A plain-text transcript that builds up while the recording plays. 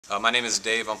My name is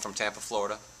Dave. I'm from Tampa,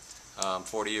 Florida. I'm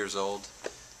 40 years old,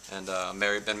 and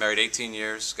been married 18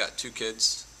 years. Got two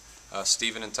kids,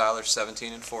 Stephen and Tyler,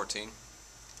 17 and 14.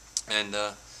 And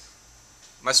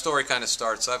my story kind of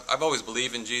starts. I've always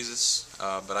believed in Jesus,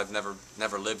 but I've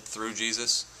never lived through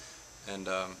Jesus. And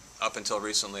up until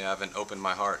recently, I haven't opened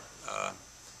my heart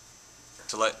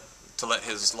to let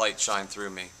His light shine through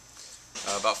me.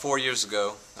 About 4 years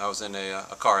ago, I was in a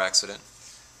car accident.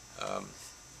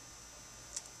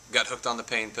 Got hooked on the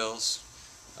pain pills,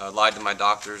 lied to my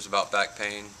doctors about back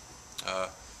pain,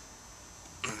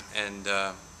 and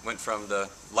went from the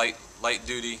light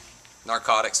duty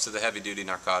narcotics to the heavy duty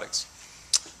narcotics.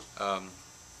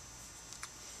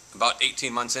 About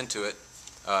 18 months into it,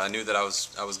 I knew that I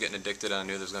was getting addicted, and I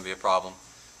knew there was going to be a problem.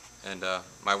 And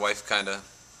my wife kind of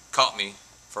caught me,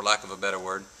 for lack of a better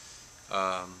word,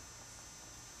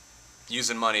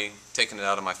 using money, taking it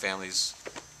out of my family's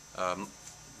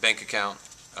bank account,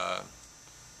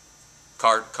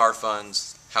 car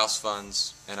funds, house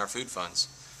funds, and our food funds.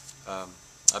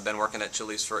 I've been working at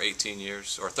Chili's for 18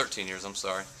 years, or 13 years, I'm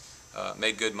sorry.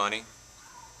 Made good money.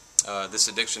 This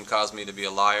addiction caused me to be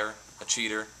a liar, a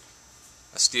cheater,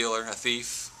 a stealer, a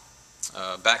thief,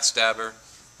 a backstabber,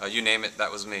 you name it,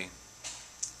 that was me.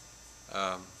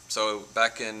 So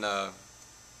back in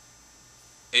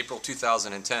April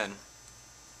 2010,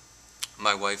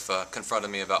 my wife confronted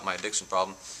me about my addiction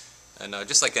problem. And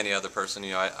just like any other person,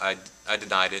 I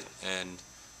denied it and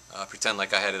pretend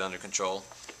like I had it under control.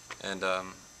 And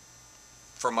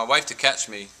for my wife to catch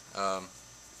me,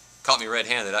 caught me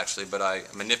red-handed actually, but I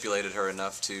manipulated her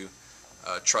enough to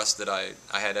trust that I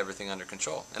had everything under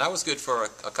control. And I was good for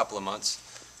a couple of months.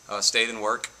 Stayed in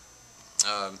work.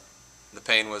 The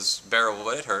pain was bearable,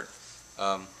 but it hurt.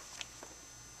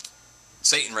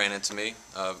 Satan ran into me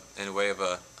in the way of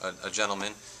a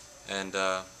gentleman, and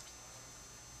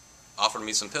offered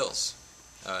me some pills.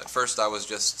 At first I was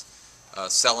just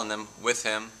selling them with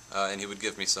him, and he would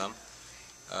give me some,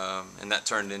 and that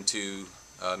turned into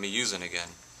me using again,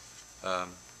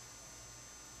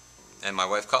 and my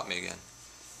wife caught me again.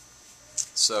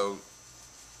 So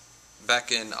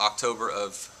back in October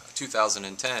of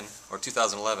 2010, or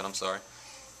 2011, I'm sorry,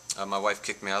 my wife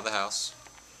kicked me out of the house,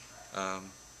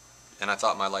 and I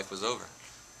thought my life was over.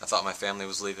 I thought my family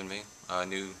was leaving me. I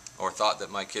knew or thought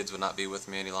that my kids would not be with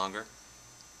me any longer,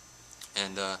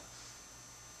 and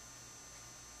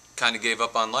kind of gave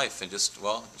up on life and just,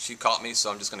 well, she caught me,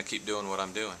 so I'm just going to keep doing what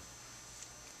I'm doing.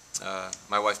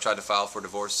 My wife tried to file for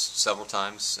divorce several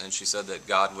times, and she said that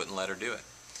God wouldn't let her do it.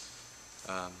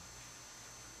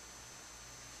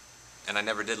 And I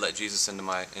never did let Jesus into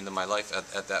my life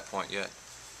at that point yet.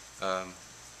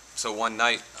 So one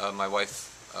night, my wife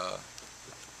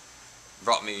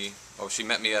brought me, she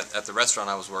met me at the restaurant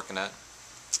I was working at,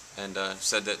 and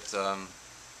said that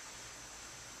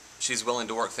she's willing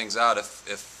to work things out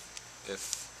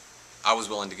if I was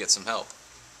willing to get some help.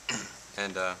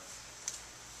 And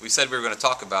we said we were going to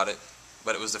talk about it,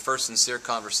 but it was the first sincere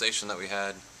conversation that we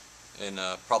had in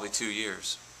probably 2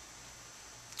 years.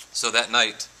 So that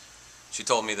night, she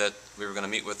told me that we were going to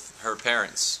meet with her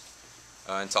parents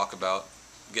and talk about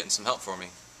getting some help for me.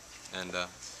 And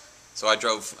so I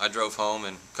drove home,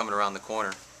 and coming around the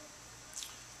corner,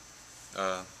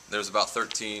 there was about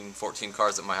 13, 14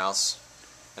 cars at my house,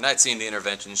 and I'd seen the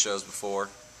intervention shows before,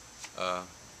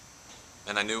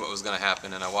 and I knew what was going to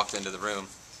happen. And I walked into the room,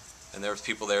 and there was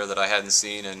people there that I hadn't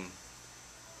seen in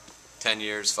 10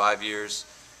 years, 5 years,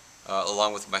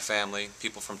 along with my family,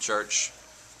 people from church,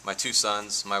 my two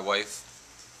sons, my wife,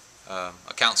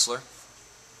 a counselor.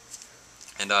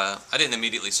 And I didn't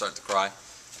immediately start to cry.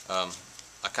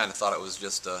 I kind of thought it was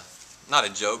just not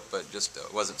a joke, but just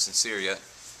wasn't sincere yet.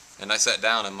 And I sat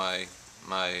down, and my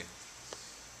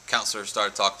counselor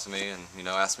started talking to me, and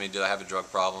asked me, did I have a drug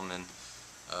problem? And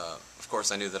of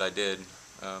course I knew that I did.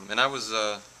 And I was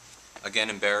again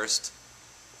embarrassed,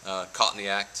 caught in the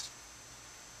act.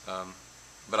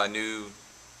 But I knew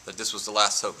that this was the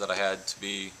last hope that I had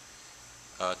to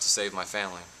save my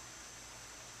family.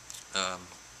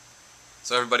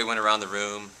 So everybody went around the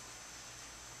room.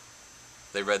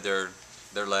 They read their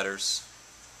letters,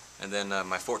 and then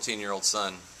my 14-year-old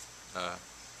son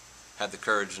had the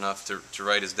courage enough to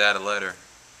write his dad a letter,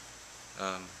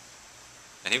 and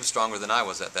he was stronger than I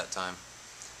was at that time.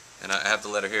 And I have the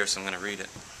letter here, so I'm going to read it.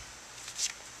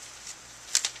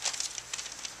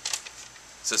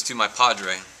 It says, "To my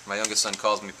padre." My youngest son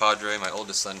calls me Padre. My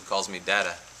oldest son calls me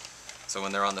Dada. So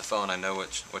when they're on the phone, I know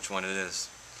which one it is.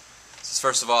 It says,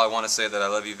 "First of all, I want to say that I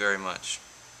love you very much.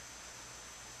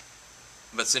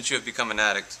 But since you have become an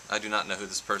addict, I do not know who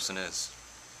this person is.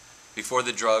 Before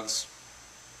the drugs,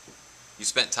 you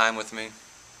spent time with me,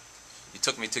 You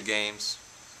took me to games.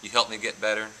 You helped me get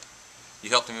better. You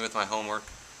helped me with my homework.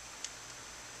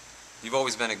 You've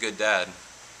always been a good dad,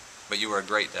 but you were a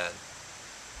great dad.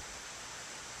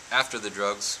 After the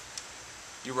drugs,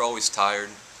 you were always tired.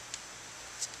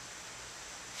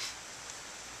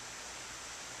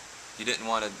 You didn't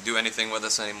want to do anything with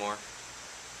us anymore.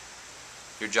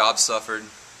 Your job suffered.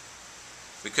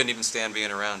 We couldn't even stand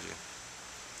being around you.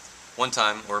 One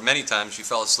time, or many times, you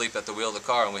fell asleep at the wheel of the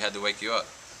car and we had to wake you up.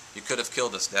 You could have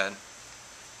killed us, Dad.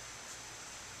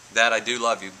 Dad, I do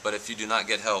love you, but if you do not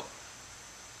get help,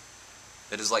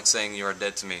 it is like saying you are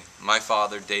dead to me. My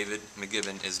father, David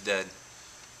McGibbon, is dead,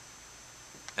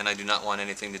 and I do not want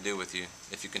anything to do with you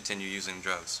if you continue using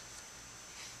drugs.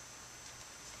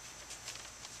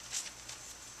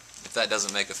 If that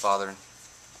doesn't make a father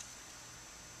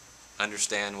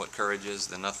understand what courage is,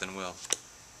 then nothing will.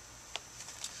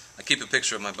 I keep a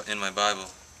picture of in my Bible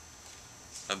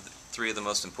of three of the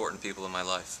most important people in my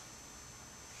life,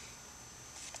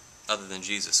 other than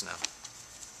Jesus now.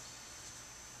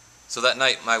 So that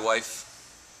night, my wife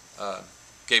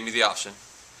gave me the option.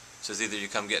 Says either you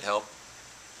come get help,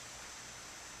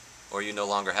 or you no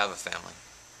longer have a family.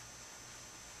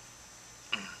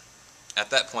 At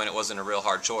that point, it wasn't a real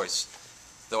hard choice,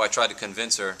 though I tried to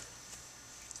convince her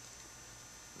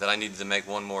that I needed to make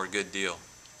one more good deal.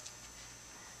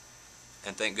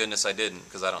 And thank goodness I didn't,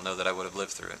 because I don't know that I would have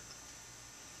lived through it.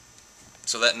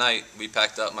 So that night, we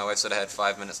packed up. My wife said I had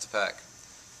 5 minutes to pack.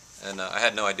 And I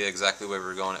had no idea exactly where we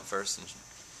were going at first. And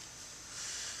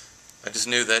I just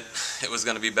knew that it was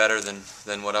going to be better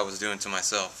than what I was doing to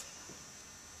myself.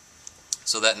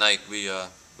 So that night, we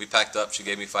packed up. She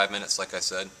gave me 5 minutes, like I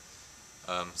said.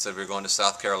 Said we were going to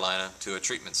South Carolina to a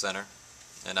treatment center.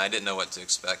 And I didn't know what to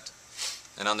expect.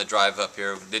 And on the drive up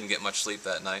here, we didn't get much sleep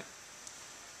that night.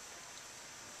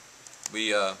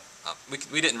 We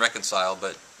didn't reconcile,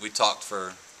 but we talked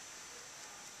for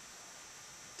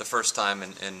the first time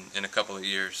in a couple of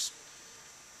years.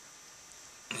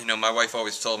 You know, my wife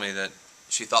always told me that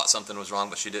she thought something was wrong,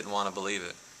 but she didn't want to believe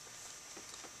it.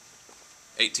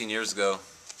 18 years ago,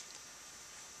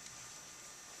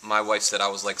 my wife said I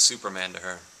was like Superman to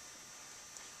her.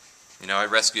 You know, I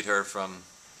rescued her from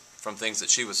things that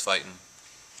she was fighting.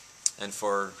 And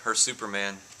for her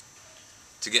Superman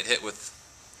to get hit with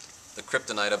the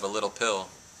kryptonite of a little pill,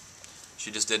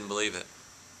 she just didn't believe it.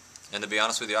 And to be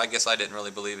honest with you, I guess I didn't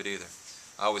really believe it either.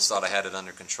 I always thought I had it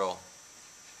under control.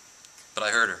 But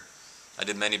I hurt her. I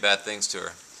did many bad things to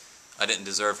her. I didn't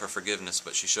deserve her forgiveness,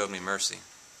 but she showed me mercy.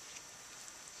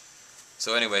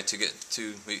 So anyway,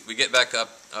 we get back up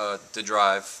to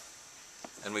drive,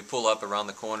 and we pull up around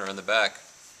the corner in the back,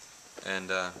 and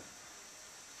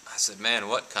I said, man,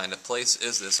 what kind of place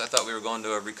is this? I thought we were going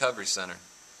to a recovery center.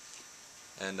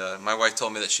 And my wife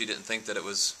told me that she didn't think that it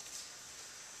was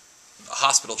a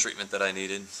hospital treatment that I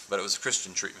needed, but it was a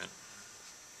Christian treatment.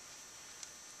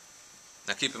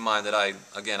 Now keep in mind that I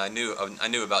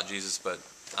knew about Jesus, but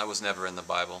I was never in the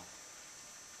Bible.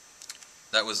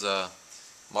 That was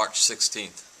March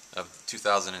 16th of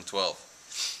 2012.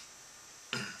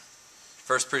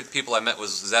 First people I met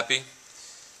was Zeppy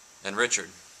and Richard.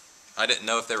 I didn't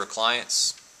know if they were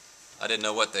clients. I didn't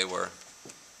know what they were.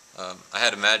 I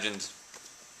had imagined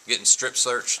getting strip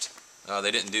searched.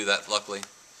 They didn't do that, luckily.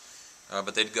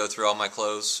 But they'd go through all my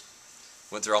clothes,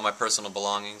 went through all my personal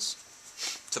belongings,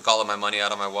 took all of my money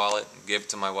out of my wallet, and gave it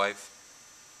to my wife.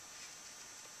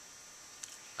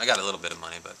 I got a little bit of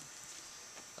money, but...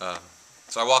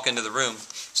 so I walk into the room,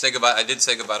 say goodbye. I did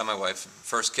say goodbye to my wife.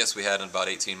 First kiss we had in about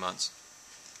 18 months.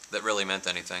 That really meant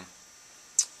anything.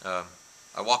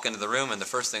 I walk into the room, and the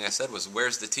first thing I said was,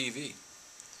 "Where's the TV?"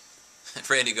 And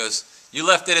Randy goes, "You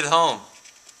left it at home."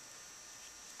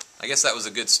 I guess that was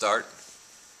a good start.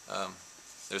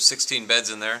 There's 16 beds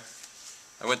in there.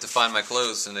 I went to find my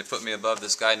clothes, and they put me above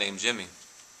this guy named Jimmy.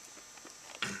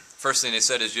 First thing they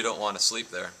said is, "You don't want to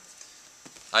sleep there."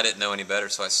 I didn't know any better,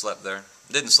 so I slept there.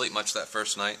 Didn't sleep much that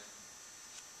first night.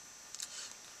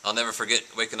 I'll never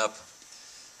forget waking up.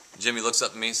 Jimmy looks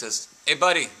up at me and says, "Hey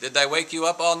buddy, did I wake you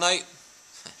up all night?"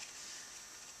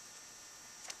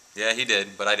 Yeah, he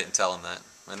did, but I didn't tell him that,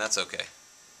 and that's okay.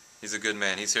 He's a good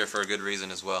man. He's here for a good reason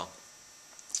as well.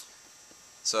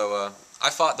 So I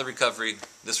fought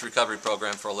this recovery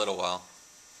program for a little while.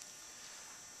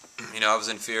 You know, I was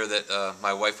in fear that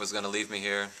my wife was going to leave me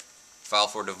here, file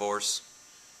for divorce,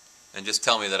 and just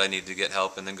tell me that I needed to get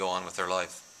help and then go on with her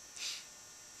life.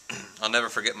 I'll never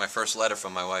forget my first letter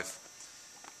from my wife.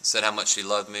 It said how much she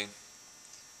loved me,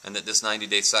 and that this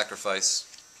 90-day sacrifice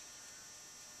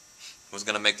was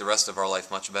going to make the rest of our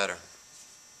life much better.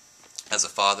 As a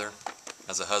father,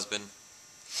 as a husband,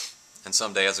 and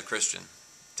someday as a Christian.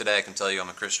 Today I can tell you I'm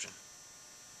a Christian.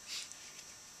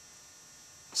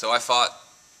 So I fought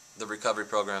the recovery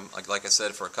program, like I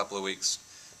said, for a couple of weeks.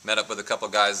 Met up with a couple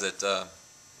of guys that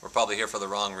were probably here for the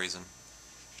wrong reason.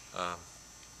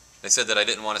 They said that I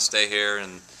didn't want to stay here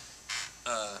and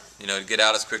get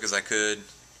out as quick as I could.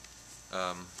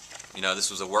 This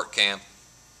was a work camp.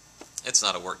 It's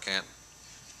not a work camp.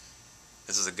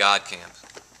 This is a God camp.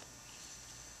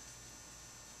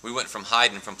 We went from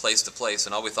hiding from place to place,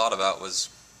 and all we thought about was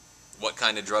what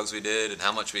kind of drugs we did and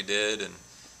how much we did. And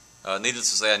needless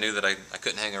to say, I knew that I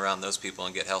couldn't hang around those people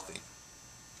and get healthy.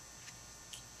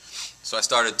 So I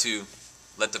started to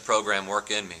let the program work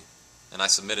in me, and I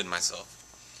submitted myself.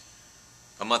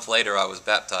 A month later, I was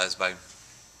baptized by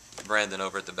Brandon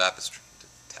over at the Baptistry.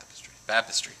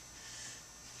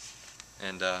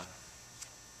 And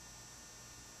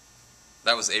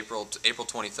that was April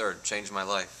 23rd, changed my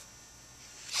life.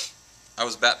 I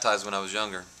was baptized when I was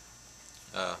younger,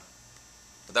 but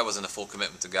that wasn't a full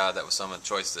commitment to God. That was some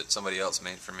choice that somebody else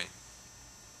made for me.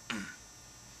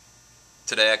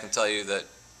 Today I can tell you that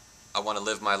I want to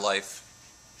live my life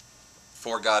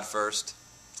for God first,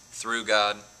 through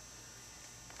God,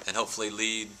 and hopefully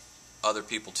lead other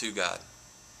people to God.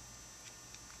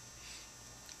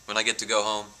 When I get to go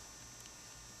home,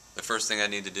 the first thing I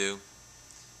need to do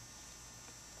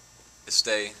is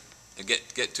stay and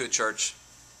get to a church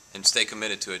and stay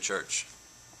committed to a church.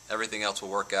 Everything else will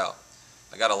work out.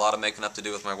 I got a lot of making up to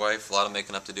do with my wife, a lot of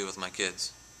making up to do with my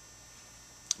kids.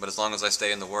 But as long as I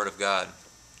stay in the Word of God,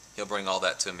 He'll bring all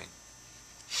that to me.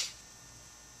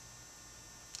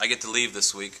 I get to leave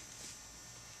this week,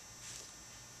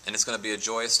 and it's going to be a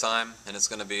joyous time, and it's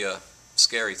going to be a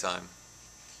scary time.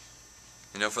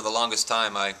 For the longest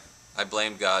time, I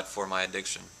blamed God for my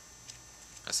addiction.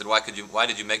 I said, why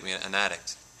did you make me an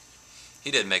addict?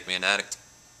 He didn't make me an addict.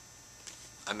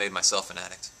 I made myself an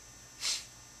addict.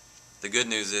 The good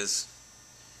news is,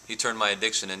 He turned my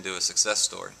addiction into a success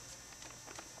story.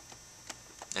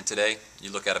 And today,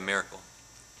 you look at a miracle.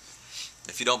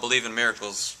 If you don't believe in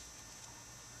miracles,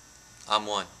 I'm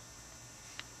one.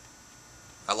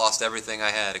 I lost everything I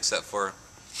had except for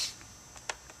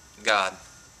God.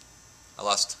 I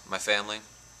lost my family,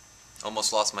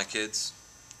 almost lost my kids,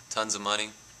 tons of money,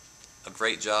 a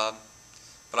great job,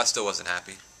 but I still wasn't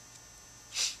happy.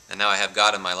 And now I have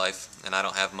God in my life, and I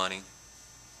don't have money.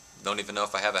 Don't even know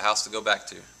if I have a house to go back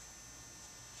to.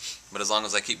 But as long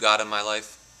as I keep God in my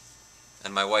life,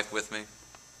 and my wife with me,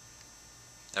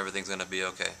 everything's going to be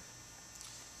okay.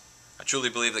 I truly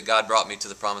believe that God brought me to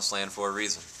the promised land for a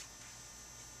reason.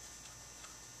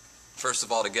 First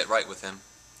of all, to get right with Him,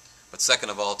 but second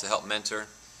of all, to help mentor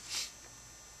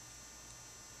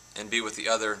and be with the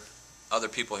other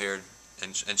people here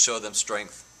and show them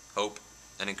strength, hope,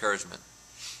 and encouragement.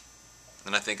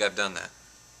 And I think I've done that.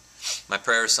 My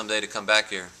prayer is someday to come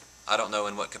back here. I don't know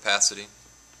in what capacity.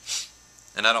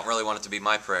 And I don't really want it to be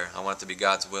my prayer. I want it to be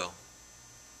God's will.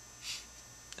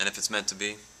 And if it's meant to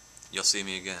be, you'll see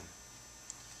me again.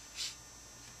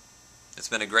 It's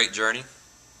been a great journey,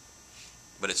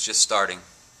 but it's just starting.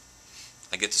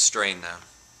 I get to strain now.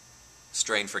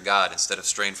 Strain for God instead of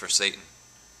strain for Satan.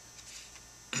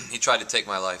 He tried to take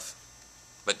my life,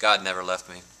 but God never left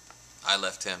me. I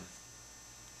left Him.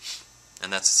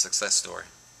 And that's a success story.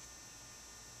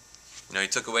 He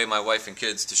took away my wife and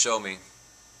kids to show me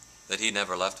that He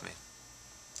never left me.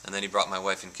 And then He brought my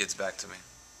wife and kids back to me.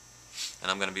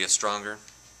 And I'm going to be a stronger,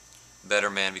 better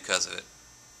man because of it.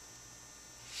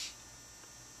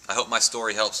 I hope my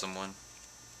story helps someone.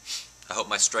 I hope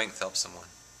my strength helps someone.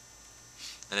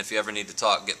 And if you ever need to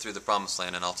talk, get through the promised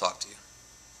land and I'll talk to you.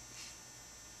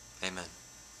 Amen.